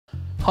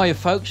Hiya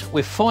folks,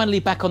 we're finally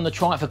back on the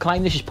Triumph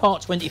Acclaim. This is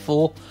part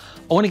 24.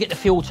 I want to get the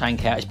fuel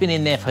tank out. It's been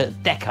in there for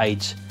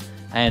decades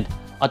and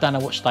I don't know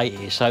what state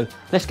it is. So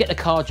let's get the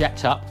car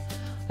jacked up,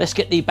 let's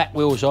get the back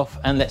wheels off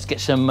and let's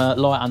get some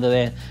light under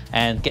there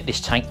and get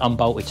this tank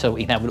unbolted so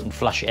we can have a look and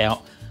flush it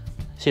out.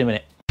 See you in a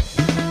minute.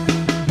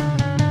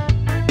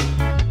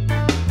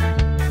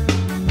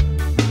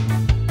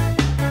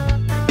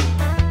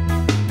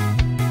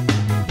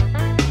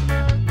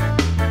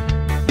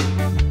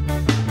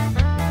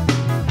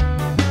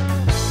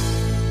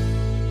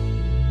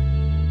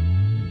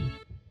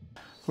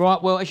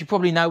 Right, well, as you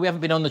probably know, we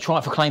haven't been on the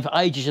Triumph Acclaim for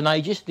ages and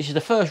ages. This is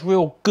the first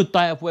real good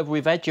day of weather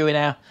we've had during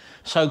our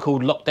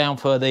so-called lockdown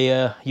for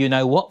the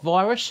you-know-what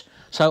virus.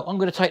 So I'm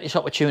going to take this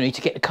opportunity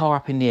to get the car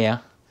up in the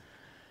air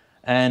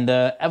and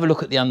have a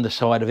look at the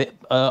underside of it.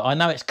 I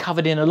know it's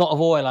covered in a lot of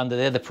oil under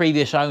there. The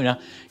previous owner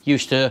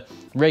used to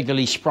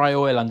regularly spray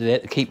oil under there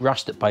to keep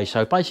rust at bay.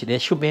 So basically there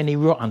shouldn't be any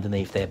rot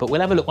underneath there, but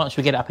we'll have a look once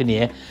we get it up in the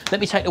air. Let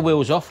me take the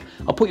wheels off.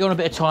 I'll put you on a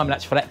bit of time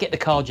lapse for that, get the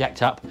car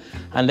jacked up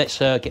and let's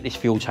get this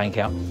fuel tank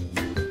out.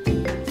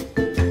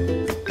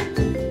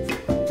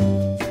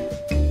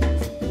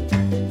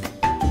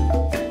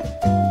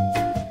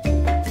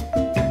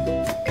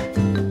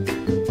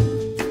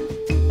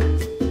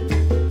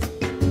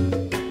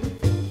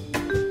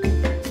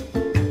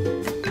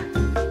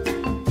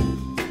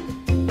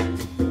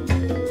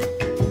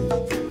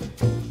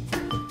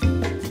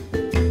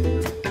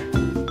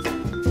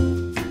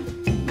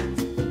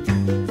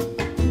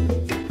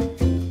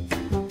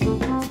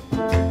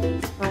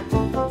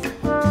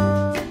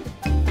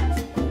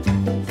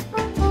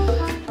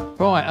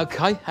 Right,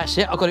 okay, that's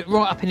it. I've got it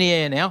right up in the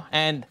air now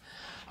and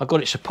I've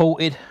got it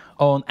supported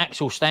on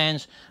axle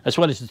stands as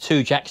well as the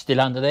two jacks still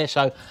under there.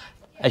 So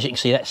as you can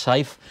see, that's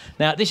safe.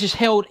 Now this is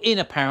held in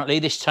apparently,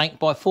 this tank,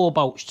 by 4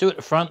 bolts, 2 at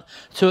the front,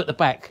 2 at the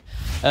back.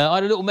 I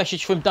had a little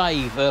message from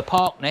Dave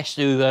Parknest,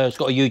 who has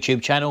got a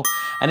YouTube channel,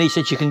 and he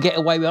said you can get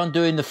away with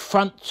undoing the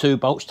front 2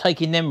 bolts,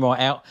 taking them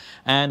right out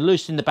and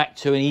loosening the back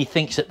 2, and he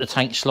thinks that the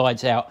tank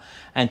slides out,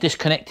 and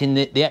disconnecting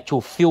the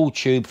actual fuel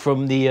tube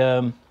from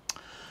the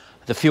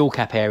fuel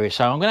cap area.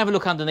 So I'm going to have a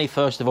look underneath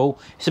first of all.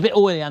 It's a bit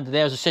oily under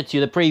there. As I said to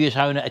you, the previous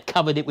owner had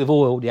covered it with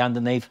oil, the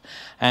underneath,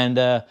 and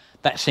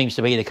that seems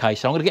to be the case.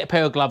 So I'm going to get a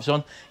pair of gloves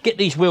on, get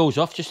these wheels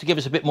off just to give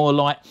us a bit more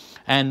light,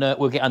 and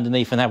we'll get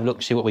underneath and have a look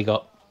and see what we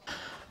got.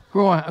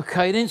 Right,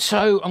 okay then,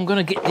 so I'm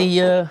going to get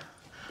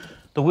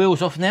the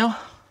wheels off now.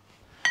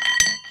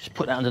 Just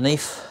put that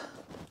underneath.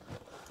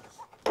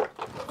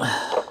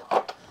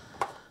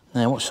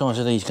 Now what size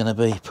are these going to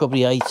be? Probably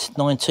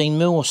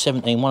 19mm or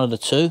 17, one of the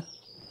two.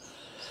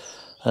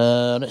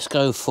 Let's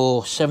go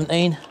for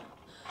 17.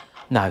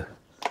 No.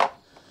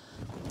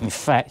 In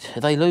fact, are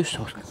they loose?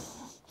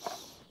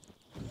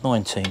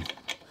 19.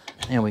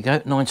 There we go,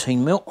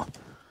 19mm.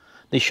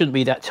 These shouldn't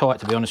be that tight,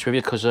 to be honest with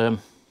you, because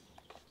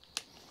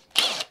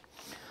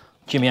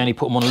Jimmy only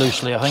put them on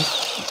loosely, I think.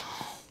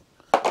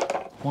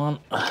 1,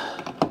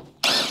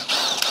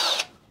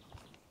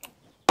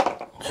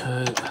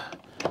 2,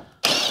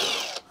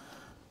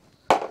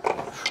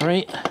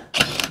 3.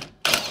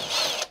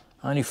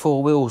 Only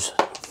 4 wheels.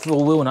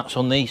 4 wheel nuts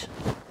on these.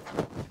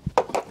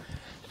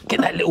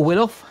 Get that little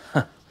wheel off.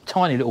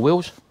 Tiny little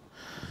wheels.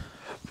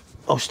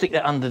 I'll stick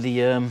that under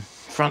the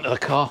front of the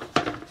car.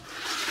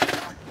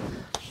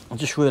 I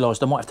just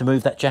realised I might have to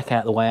move that jack out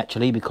of the way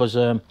actually, because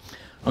I'm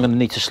going to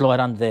need to slide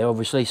under there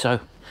obviously. So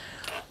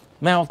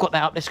now I've got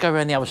that up, let's go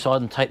around the other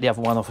side and take the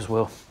other one off as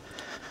well.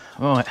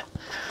 Right,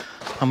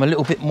 I'm a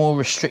little bit more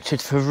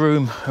restricted for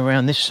room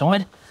around this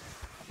side,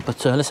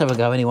 but let's have a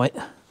go anyway.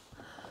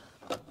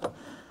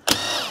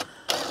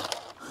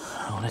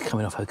 They're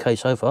coming off okay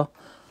so far.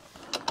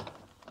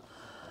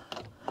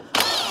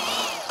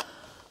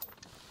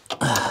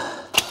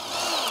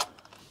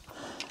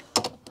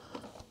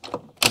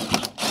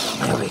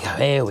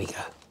 There we go.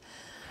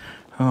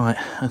 Right,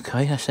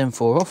 okay, that's them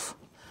 4 off.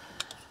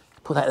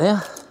 Put that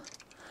there.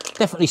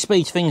 Definitely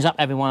speeds things up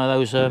having one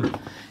of those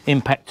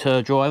impact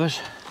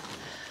drivers.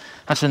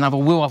 That's another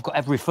wheel I've got to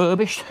have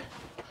refurbished.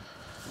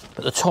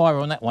 But the tyre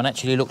on that one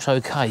actually looks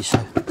okay,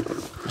 so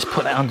let's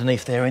put that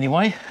underneath there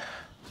anyway.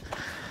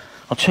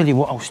 I'll tell you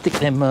what, I'll stick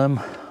them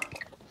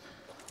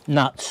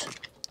nuts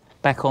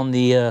back on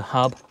the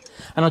hub,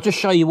 and I'll just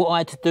show you what I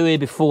had to do here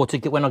before to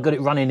get, when I got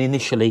it running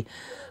initially,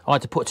 I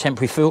had to put a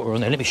temporary filter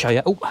on there. Let me show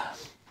you. Oh,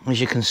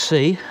 as you can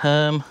see,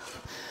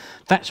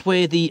 that's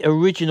where the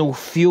original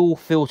fuel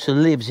filter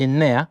lives, in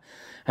there,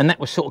 and that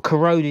was sort of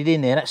corroded in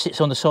there. That sits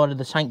on the side of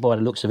the tank by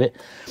the looks of it,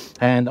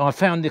 and I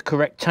found the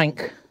correct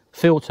tank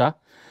filter,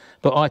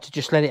 but I had to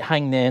just let it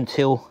hang there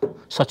until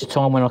such a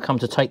time when I come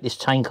to take this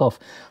tank off.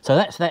 So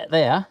that's that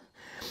there.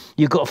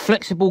 You've got a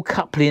flexible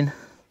coupling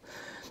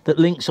that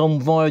links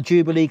on via a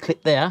Jubilee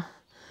clip there,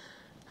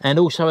 and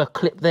also a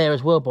clip there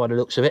as well by the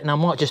looks of it. And I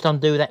might just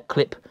undo that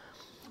clip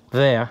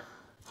there,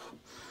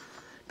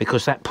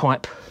 because that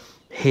pipe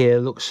here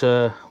looks,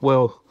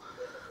 well,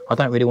 I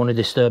don't really want to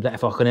disturb that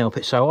if I can help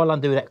it. So I'll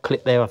undo that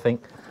clip there, I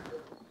think.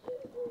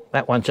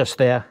 That one just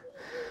there.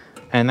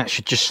 and that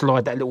should just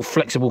slide that little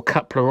flexible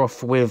coupler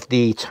off with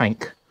the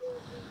tank.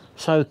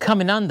 So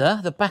coming under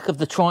the back of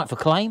the Triumph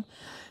Acclaim,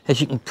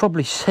 as you can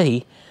probably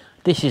see,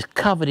 this is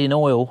covered in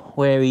oil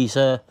where he's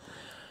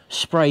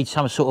sprayed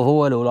some sort of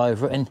oil all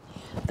over it, and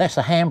that's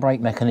the handbrake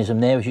mechanism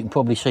there, as you can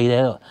probably see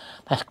there. Look,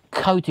 that's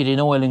coated in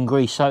oil and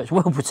grease, so it's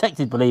well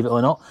protected, believe it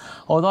or not,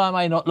 although it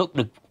may not look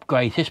the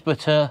greatest.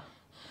 But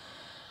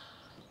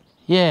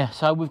yeah,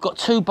 so we've got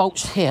 2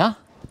 bolts here.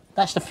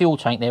 That's the fuel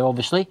tank there,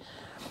 obviously.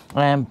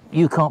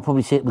 You can't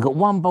probably see it. We've got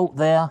 1 bolt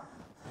there,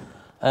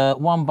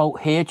 1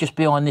 bolt here just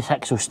behind this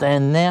axle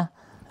stand there,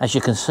 as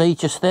you can see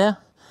just there,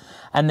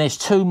 and there's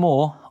 2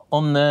 more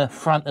on the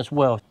front as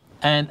well.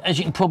 And as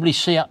you can probably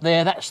see up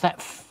there, that's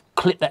that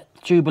clip, that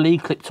Jubilee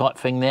clip type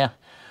thing there,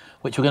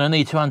 which we're going to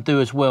need to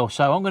undo as well.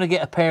 So I'm going to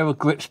get a pair of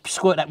grips,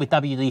 squirt that with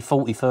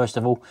WD-40 first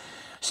of all,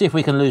 see if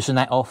we can loosen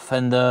that off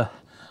and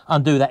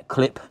undo that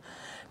clip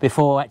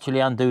before I actually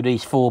undo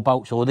these 4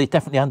 bolts, or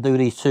definitely undo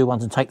these 2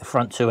 ones and take the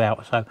front 2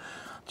 out. So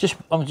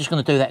I'm just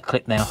going to do that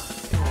clip now.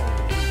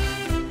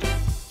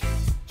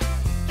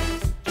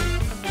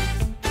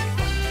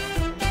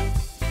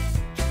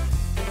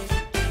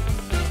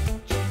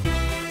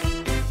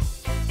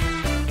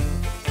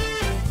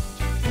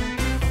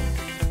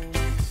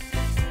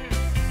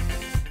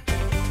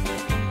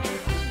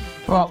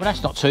 Right, well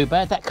that's not too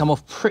bad, that come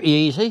off pretty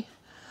easy.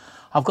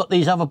 I've got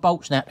these other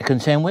bolts now to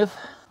contend with.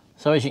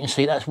 So as you can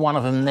see, that's one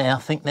of them there. I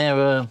think they're,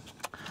 are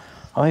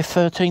they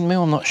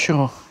 13mm? I'm not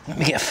sure. Let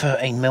me get a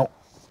 13mm.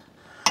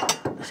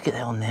 Let's get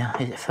that on there.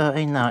 Is it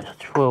 13? No, it's a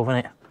 12,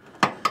 isn't it?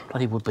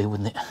 Bloody would be,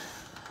 wouldn't it?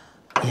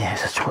 Yeah,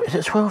 it's a 12. Is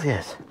it 12?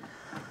 Yes.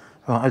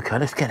 Right, okay,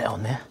 let's get it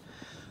on there.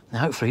 Now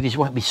hopefully these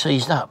won't be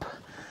seized up,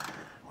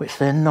 which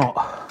they're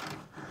not.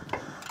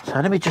 So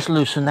let me just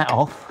loosen that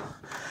off.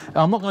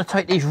 I'm not going to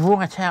take these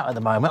right out at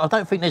the moment. I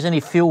don't think there's any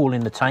fuel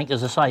in the tank,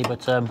 as I say,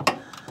 but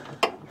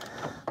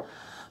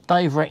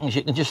Dave reckons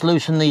you can just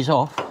loosen these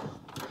off.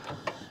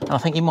 And I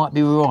think he might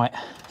be right.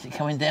 Is it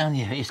coming down?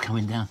 Yeah, it is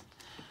coming down.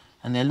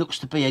 And there looks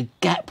to be a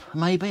gap,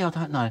 maybe, I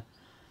don't know.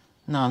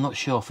 No, I'm not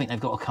sure. I think they've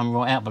got to come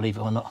right out, believe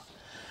it or not.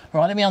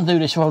 Right, let me undo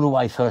this all the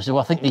way first of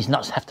all. I think these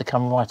nuts have to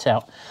come right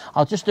out.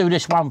 I'll just do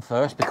this one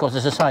first because,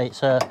 as I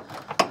say,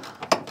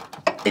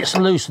 it's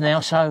loose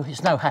now, so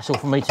it's no hassle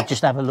for me to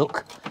just have a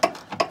look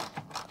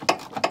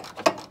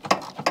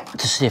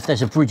to see if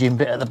there's a bridging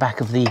bit at the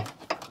back of the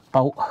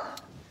bolt.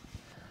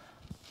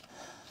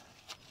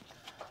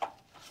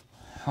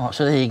 Right,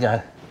 so there you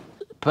go.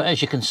 But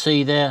as you can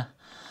see there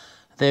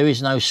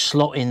is no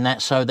slot in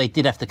that, so they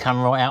did have to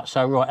come right out.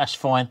 So right, that's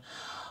fine.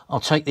 I'll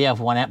take the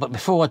other one out. But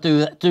before I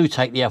do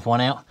take the other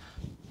one out,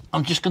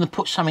 I'm just going to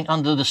put something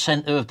under the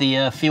centre of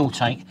the fuel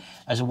tank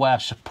as a way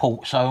of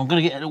support. So I'm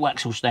going to get a little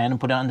axle stand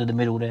and put it under the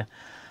middle there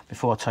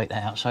before I take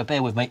that out. So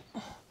bear with me.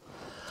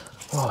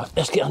 Right,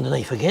 let's get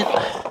underneath again.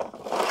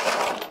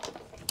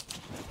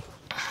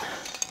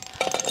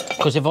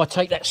 Because if I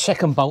take that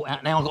second bolt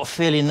out now, I've got a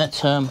feeling that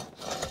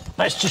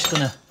that's just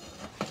going to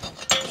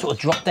sort of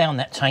drop down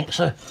that tank.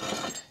 So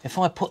if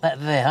I put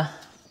that there,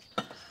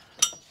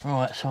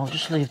 right, so I'll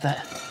just leave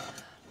that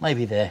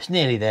maybe there. It's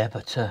nearly there,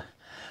 but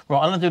right,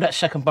 I'll undo that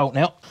second bolt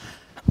now,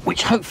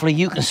 which hopefully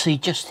you can see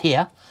just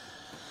here.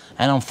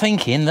 And I'm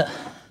thinking that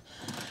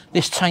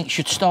this tank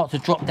should start to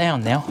drop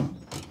down now.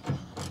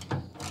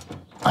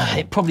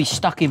 It probably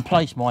stuck in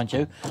place, mind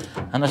you.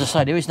 And as I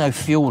say, there is no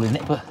fuel in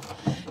it, but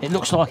it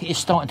looks like it is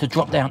starting to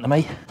drop down to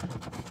me.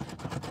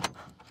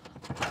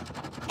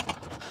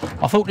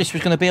 I thought this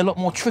was going to be a lot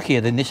more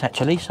trickier than this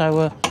actually,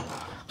 so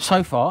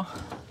so far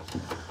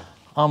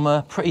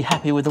I'm pretty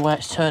happy with the way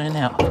it's turning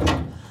out.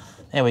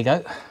 There we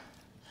go.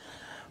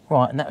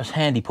 Right, and that was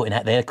handy putting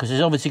that there because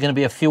there's obviously going to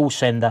be a fuel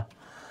sender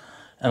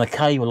and a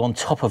cable on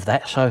top of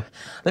that. So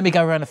let me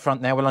go around the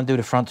front now. We'll undo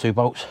the front 2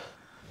 bolts.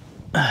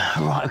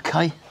 Right,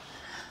 okay.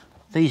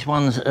 These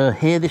ones are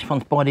here. This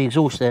one's by the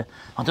exhaust there.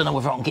 I don't know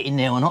whether I can get in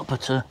there or not,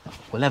 but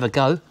we'll have a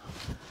go.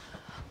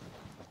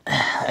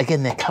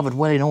 Again, they're covered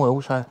well in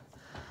oil, so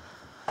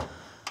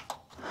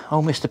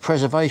old Mr.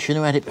 Preservation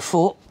who had it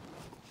before,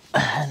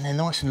 and they're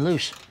nice and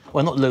loose.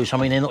 Well, not loose, I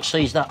mean they're not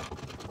seized up.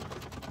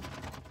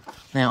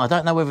 Now, I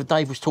don't know whether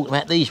Dave was talking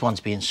about these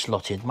ones being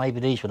slotted. Maybe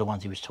these were the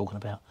ones he was talking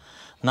about.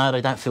 No, they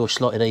don't feel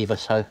slotted either,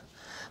 so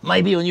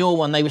maybe on your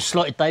one they were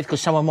slotted, Dave,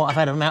 because someone might have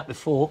had them out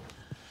before.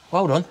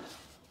 Well, hold on.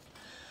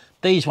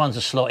 These ones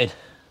are slotted.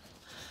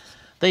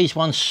 These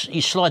ones,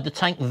 you slide the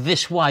tank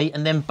this way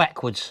and then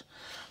backwards.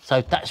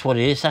 So that's what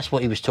it is, that's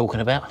what he was talking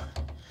about.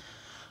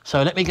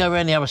 So let me go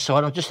around the other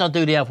side. I'll just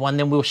undo the other one,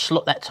 then we'll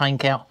slot that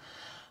tank out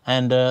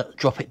and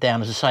drop it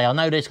down. As I say, I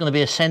know there's going to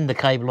be a sender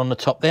cable on the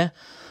top there.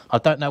 I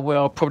don't know where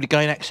I'll probably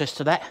gain access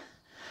to that,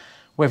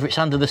 whether it's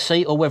under the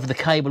seat or whether the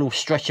cable will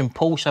stretch and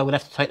pull, so we'll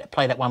have to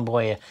play that one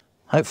by ear.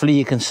 Hopefully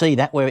you can see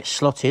that where it's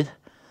slotted.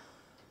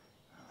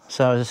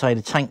 So as I say,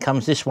 the tank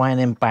comes this way and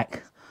then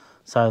back.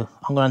 So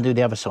I'm going to do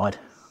the other side.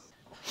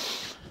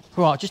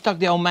 Right, I just dug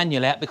the old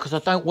manual out because I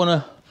don't want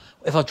to,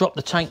 if I drop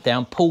the tank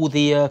down, pull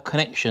the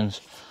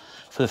connections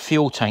for the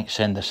fuel tank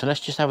sender. So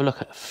let's just have a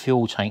look at the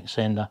fuel tank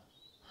sender.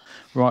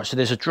 Right, so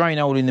there's a drain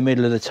hole in the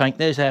middle of the tank.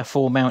 There's our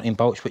 4 mounting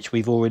bolts, which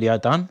we've already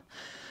done.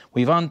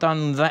 We've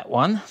undone that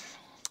one,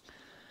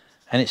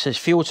 and it says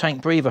fuel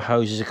tank breather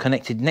hoses are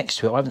connected next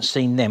to it. I haven't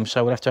seen them,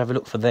 so we'll have to have a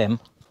look for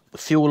them. The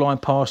fuel line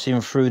passing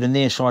through the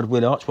near side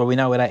wheel arch, well, we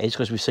know where that is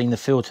because we've seen the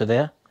filter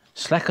there.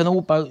 Slacken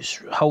all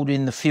bolts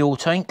holding the fuel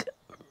tank,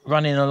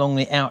 running along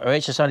the outer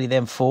edge. That's only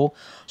them 4.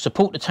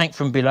 Support the tank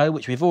from below,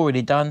 which we've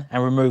already done,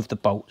 and remove the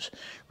bolts.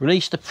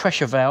 Release the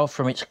pressure valve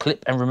from its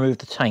clip and remove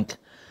the tank.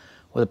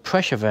 Well, the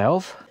pressure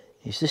valve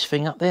is this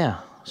thing up there.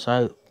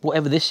 So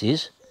whatever this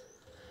is,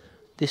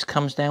 this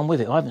comes down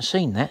with it. I haven't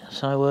seen that.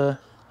 So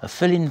a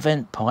fill-in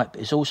vent pipe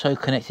is also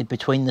connected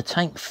between the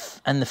tank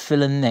and the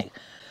fill and neck.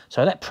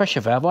 So that pressure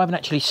valve, I haven't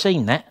actually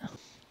seen that.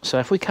 So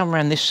if we come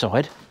around this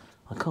side,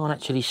 I can't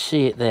actually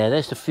see it there.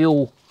 There's the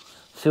fuel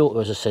filter,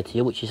 as I said to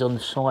you, which is on the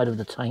side of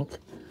the tank.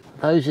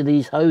 Those are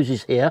these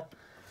hoses here,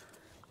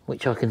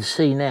 which I can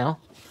see now.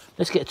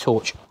 Let's get a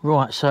torch.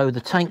 Right, so the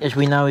tank, as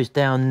we know, is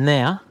down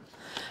there.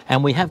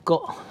 And we have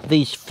got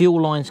these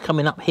fuel lines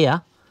coming up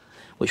here,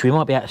 which we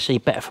might be able to see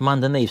better from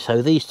underneath.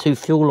 So these 2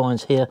 fuel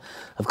lines here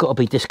have got to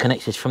be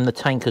disconnected from the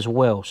tank as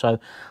well. So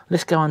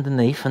let's go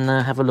underneath and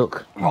have a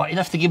look. Right, you'll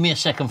have to give me a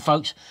second,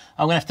 folks.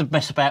 I'm going to have to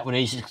mess about with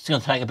these. It's going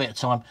to take a bit of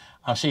time.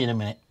 I'll see you in a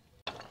minute.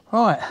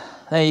 Right,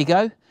 there you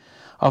go.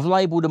 I've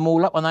labelled them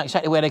all up. I know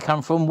exactly where they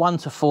come from. 1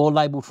 to 4,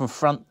 labelled from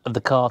front of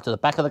the car to the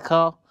back of the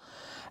car.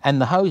 And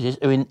the hoses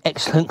are in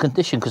excellent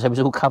condition because they was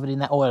all covered in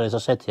that oil, as I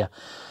said to you.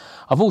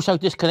 I've also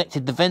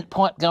disconnected the vent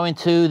pipe going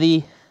to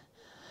the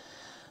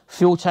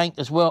fuel tank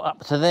as well,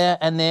 up to there,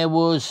 and there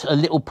was a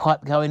little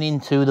pipe going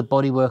into the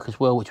bodywork as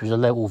well, which was a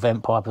level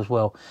vent pipe as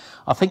well.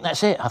 I think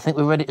that's it. I think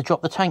we're ready to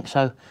drop the tank,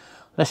 so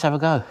let's have a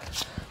go.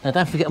 Now,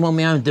 don't forget I'm on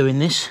my own doing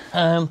this.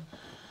 The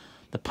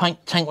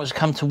tank was to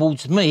come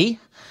towards me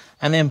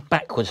and then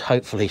backwards,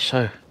 hopefully.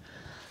 So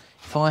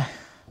if I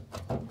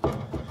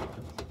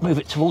move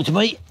it towards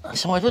me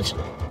sideways.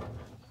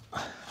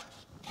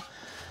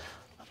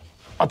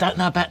 I don't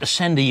know about the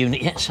sender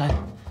unit yet, so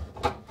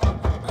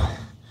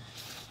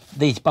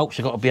these bolts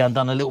have got to be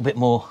undone a little bit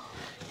more.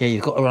 Yeah,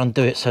 you've got to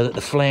undo it so that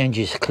the flange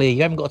is clear.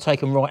 You haven't got to take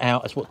them right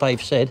out, that's what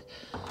Dave said,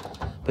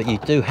 but you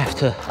do have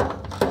to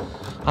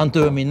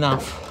undo them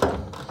enough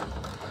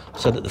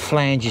so that the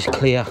flange is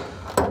clear,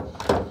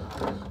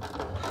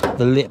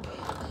 the lip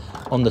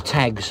on the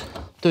tags.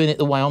 Doing it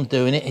the way I'm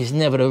doing it is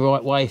never the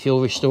right way if you're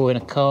restoring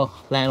a car,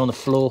 laying on the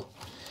floor.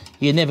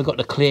 You never got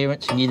the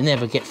clearance and you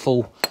never get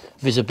full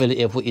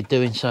visibility of what you're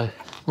doing. So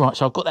right,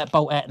 so I've got that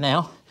bolt out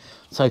now,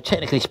 so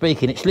technically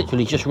speaking it's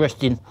literally just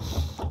resting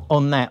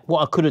on that.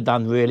 What I could have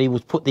done really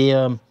was put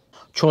the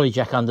trolley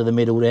jack under the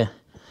middle there,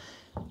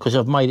 because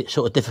I've made it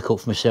sort of difficult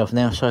for myself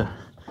now. So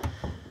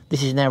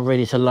this is now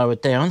ready to lower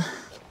down.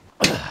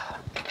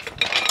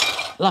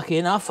 Lucky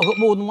enough I've got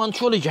more than one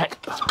trolley jack,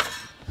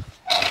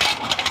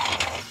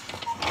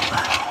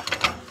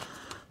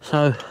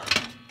 so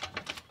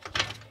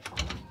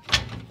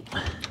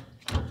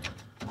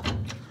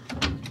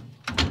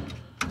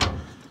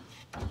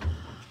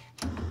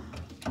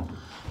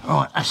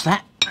right, that's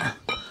that.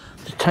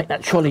 Just take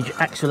that trolley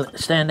axle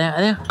stand out of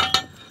there.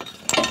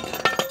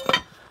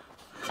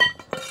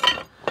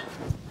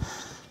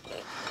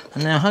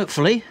 And now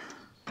hopefully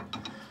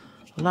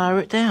lower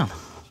it down.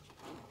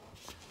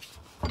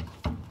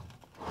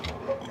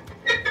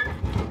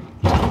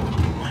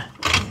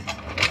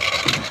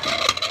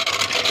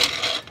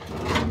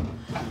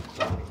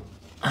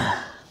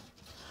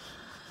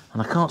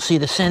 And I can't see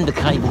the sender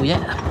cable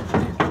yet.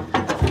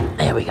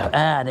 There we go.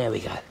 Ah, there we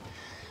go.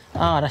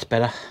 Ah, that's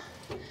better.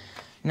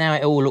 Now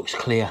it all looks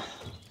clear.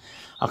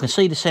 I can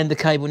see the sender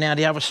cable now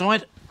the other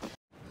side.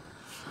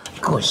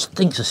 God, it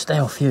stinks of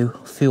stale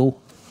fuel.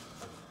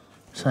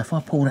 So if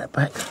I pull that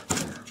back,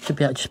 should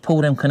be able to just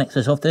pull them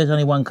connectors off. There's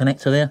only one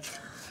connector there.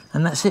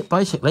 And that's it,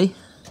 basically.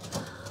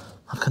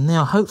 I can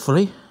now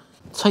hopefully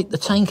take the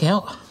tank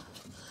out.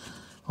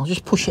 I'll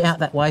just push it out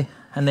that way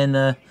and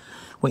then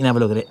we can have a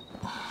look at it.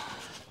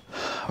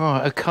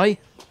 Right, okay.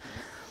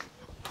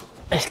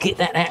 Let's get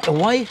that out of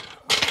the way.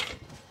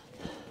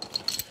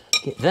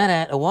 Get that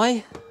out of the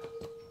way.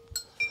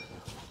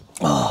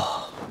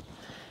 Oh,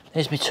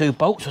 there's my 2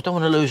 bolts. I don't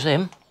want to lose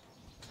them.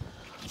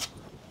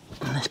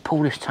 Let's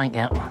pull this tank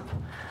out.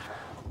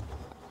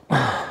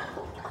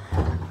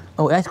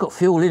 Oh, it has got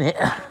fuel in it.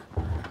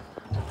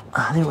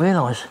 I didn't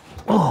realise.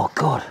 Oh,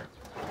 God.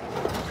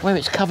 Where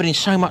it's covered in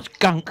so much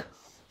gunk,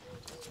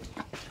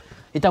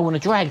 you don't want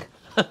to drag.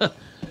 That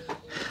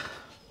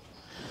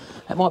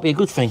might be a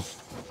good thing.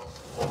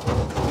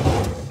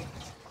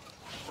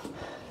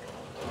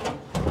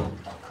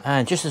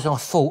 And just as I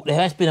thought, there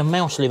has been a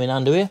mouse living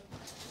under here.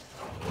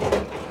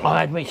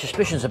 I had my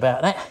suspicions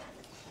about that.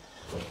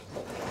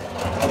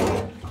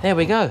 There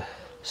we go.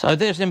 So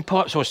there's them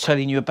pipes I was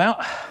telling you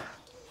about.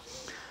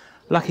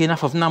 Lucky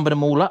enough I've numbered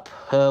them all up,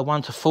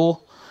 1 to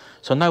 4,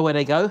 so I know where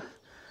they go.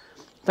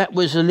 That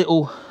was a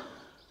little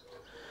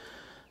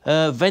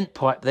vent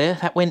pipe there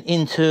that went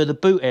into the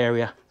boot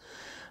area.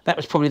 That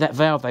was probably that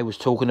valve they was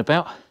talking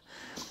about.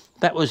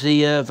 That was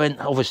the vent,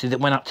 obviously, that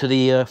went up to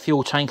the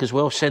fuel tank as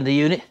well, sender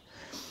unit.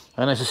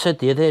 And as I said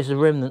to you, there's the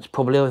remnants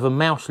probably of a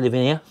mouse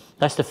living here.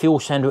 That's the fuel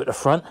sender at the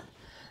front.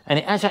 And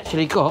it has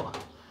actually got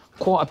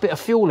quite a bit of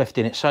fuel left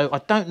in it. So I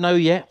don't know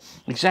yet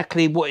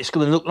exactly what it's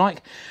going to look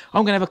like.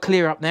 I'm going to have a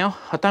clear up now.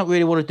 I don't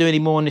really want to do any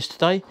more on this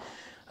today.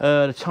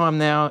 The time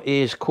now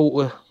is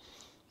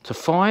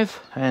 4:45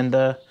 and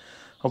I've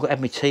got to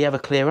have my tea, have a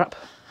clear up.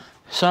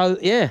 So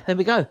yeah, there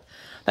we go.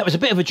 That was a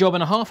bit of a job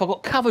and a half. I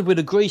got covered with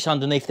the grease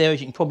underneath there,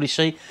 as you can probably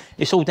see.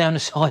 It's all down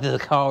the side of the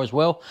car as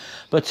well.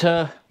 But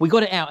we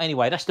got it out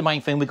anyway. That's the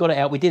main thing. We got it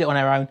out. We did it on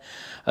our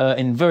own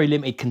in very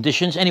limited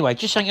conditions. Anyway,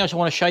 just something else I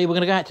want to show you. We're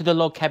going to go out to the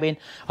log cabin.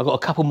 I've got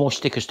a couple more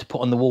stickers to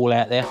put on the wall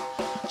out there.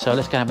 So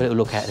let's go have a little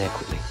look out there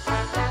quickly.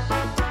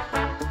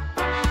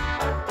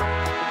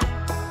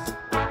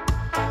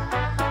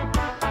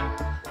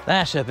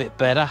 That's a bit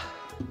better.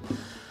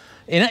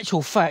 In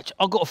actual fact,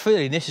 I've got a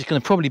feeling this is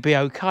going to probably be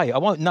okay. I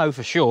won't know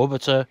for sure,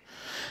 but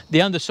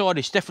the underside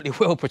is definitely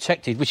well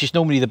protected, which is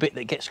normally the bit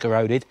that gets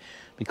corroded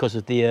because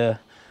of the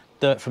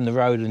dirt from the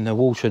road and the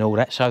water and all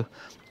that. So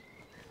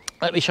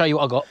let me show you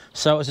what I got.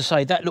 So as I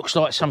say, that looks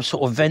like some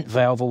sort of vent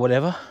valve or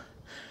whatever,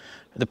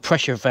 the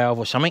pressure valve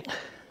or something.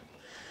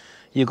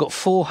 You've got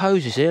 4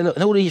 hoses here, look,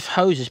 and all these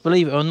hoses,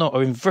 believe it or not,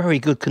 are in very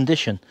good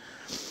condition.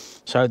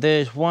 So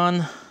there's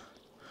 1,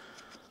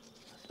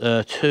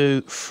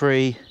 2,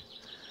 3.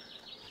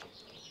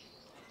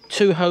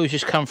 2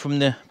 hoses come from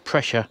the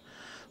pressure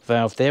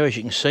valve there, as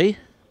you can see,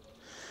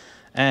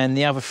 and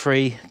the other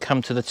 3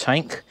 come to the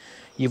tank.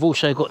 You've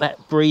also got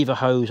that breather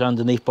hose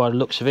underneath by the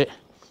looks of it.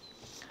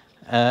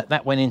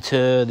 That went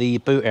into the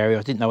boot area.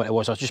 I didn't know what it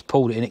was. I just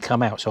pulled it and it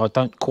come out, so I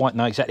don't quite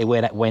know exactly where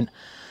that went.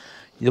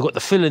 You've got the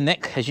filler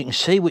neck, as you can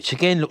see, which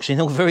again looks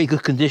in all very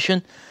good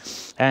condition,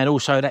 and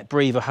also that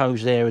breather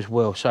hose there as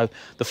well. So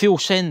the fuel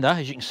sender,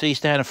 as you can see,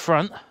 is down the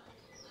front.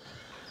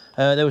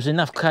 There was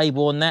enough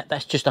cable on that.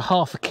 That's just a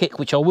half a kick,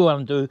 which I will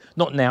undo.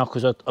 Not now,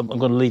 because I'm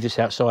going to leave this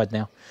outside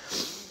now.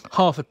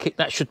 Half a kick,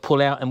 that should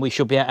pull out, and we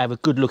should be able to have a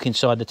good look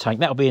inside the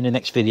tank. That'll be in the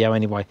next video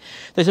anyway.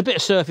 There's a bit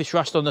of surface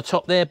rust on the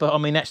top there, but I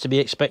mean, that's to be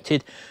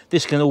expected.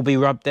 This can all be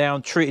rubbed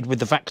down, treated with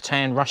the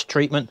Vactan rust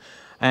treatment,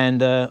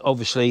 and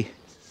obviously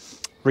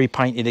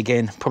repainted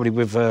again, probably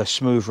with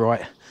smooth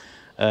right,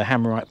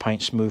 Hammerite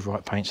paint, smooth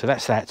right paint. So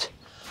that's that.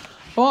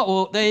 All right,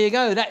 well, there you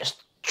go. That's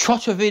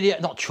Trotter video,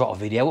 not Trotter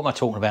video, what am I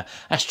talking about?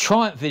 That's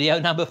Triumph video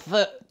number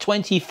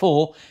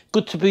 24.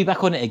 Good to be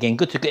back on it again,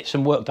 good to get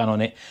some work done on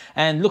it.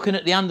 And looking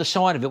at the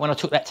underside of it, when I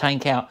took that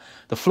tank out,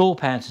 the floor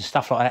pans and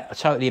stuff like that are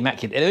totally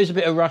immaculate. There is a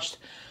bit of rust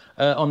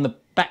on the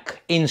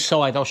back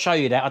inside. I'll show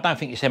you that. I don't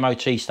think it's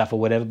MOT stuff or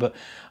whatever, but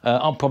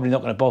I'm probably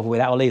not going to bother with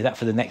that. I'll leave that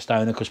for the next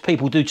owner, because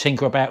people do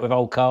tinker about with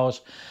old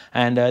cars,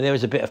 and there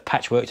is a bit of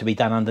patchwork to be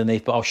done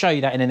underneath, but I'll show you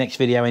that in the next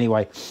video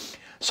anyway.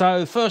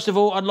 So first of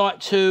all, I'd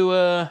like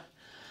to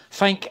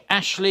thank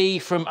Ashley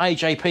from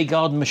AJP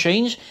Garden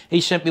Machines.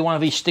 He sent me one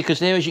of his stickers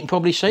there, as you can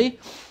probably see,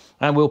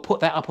 and we'll put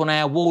that up on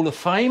our wall of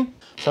fame.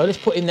 So let's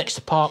put him next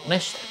to Park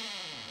Nest,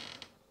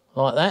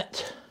 like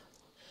that.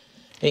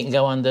 He can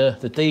go under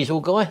the diesel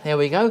guy. There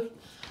we go.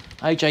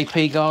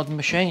 AJP Garden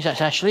Machines,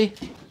 that's Ashley.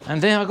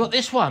 And then I got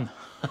this one.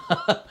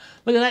 Look at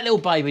that little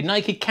baby,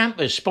 Naked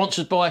Campers,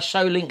 sponsored by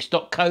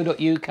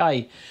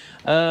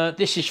solinks.co.uk.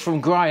 This is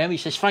from Graham. He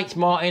says, thanks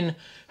Martin,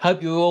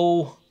 hope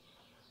you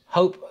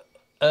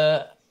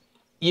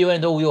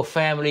and all your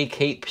family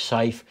keep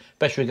safe.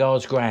 Best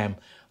regards, Graham.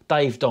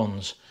 Dave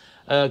Dons.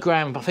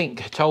 Graham, I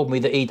think, told me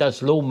that he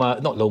does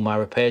not lawnmower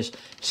repairs,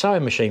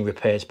 sewing machine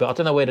repairs, but I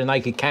don't know where the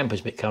Naked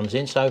Campers bit comes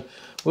in, so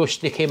we'll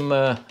stick him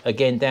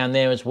again down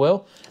there as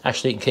well.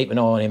 Ashley can keep an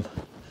eye on him.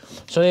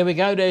 So there we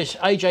go, there's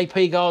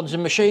AJP Gardens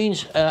and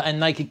Machines and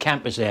Naked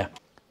Campers there.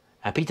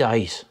 Happy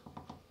days.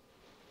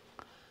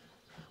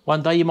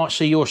 One day you might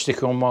see your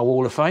sticker on my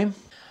wall of fame.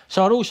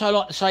 So I'd also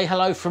like to say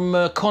hello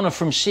from Connor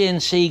from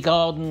CNC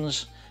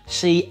Gardens,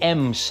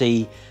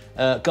 CMC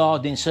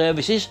Gardening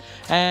Services.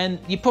 And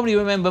you probably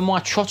remember my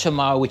trotter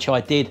mower, which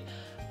I did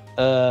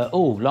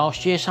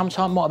last year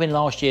sometime, might have been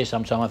last year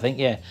sometime, I think,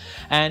 yeah.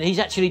 And he's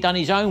actually done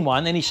his own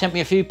one, and he sent me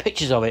a few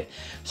pictures of it.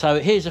 So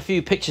here's a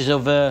few pictures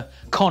of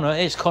Connor.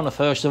 Here's Connor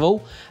first of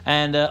all,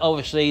 and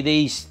obviously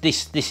this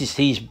is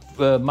his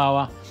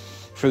mower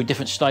through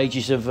different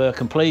stages of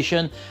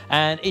completion,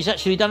 and he's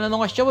actually done a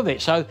nice job of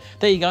it. So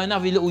there you go,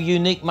 another little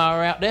unique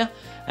mower out there,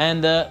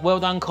 and well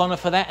done Connor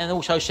for that, and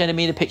also sending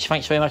me the picture.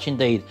 Thanks very much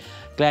indeed.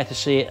 Glad to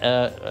see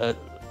it.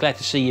 Glad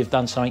to see you've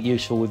done something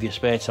useful with your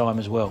spare time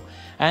as well.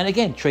 And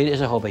again, treat it as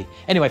a hobby.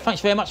 Anyway,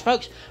 thanks very much,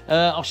 folks.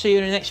 I'll see you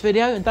in the next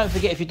video. And don't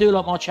forget, if you do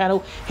like my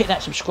channel, hit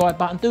that subscribe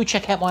button. Do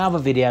check out my other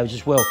videos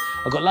as well.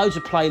 I've got loads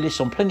of playlists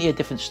on plenty of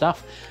different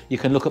stuff. You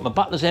can look at my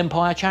Butler's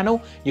Empire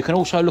channel. You can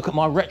also look at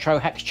my Retro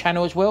Hacks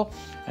channel as well.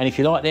 And if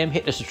you like them,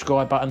 hit the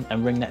subscribe button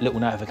and ring that little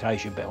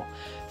notification bell.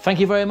 Thank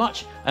you very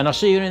much, and I'll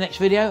see you in the next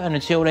video. And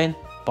until then,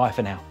 bye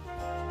for now.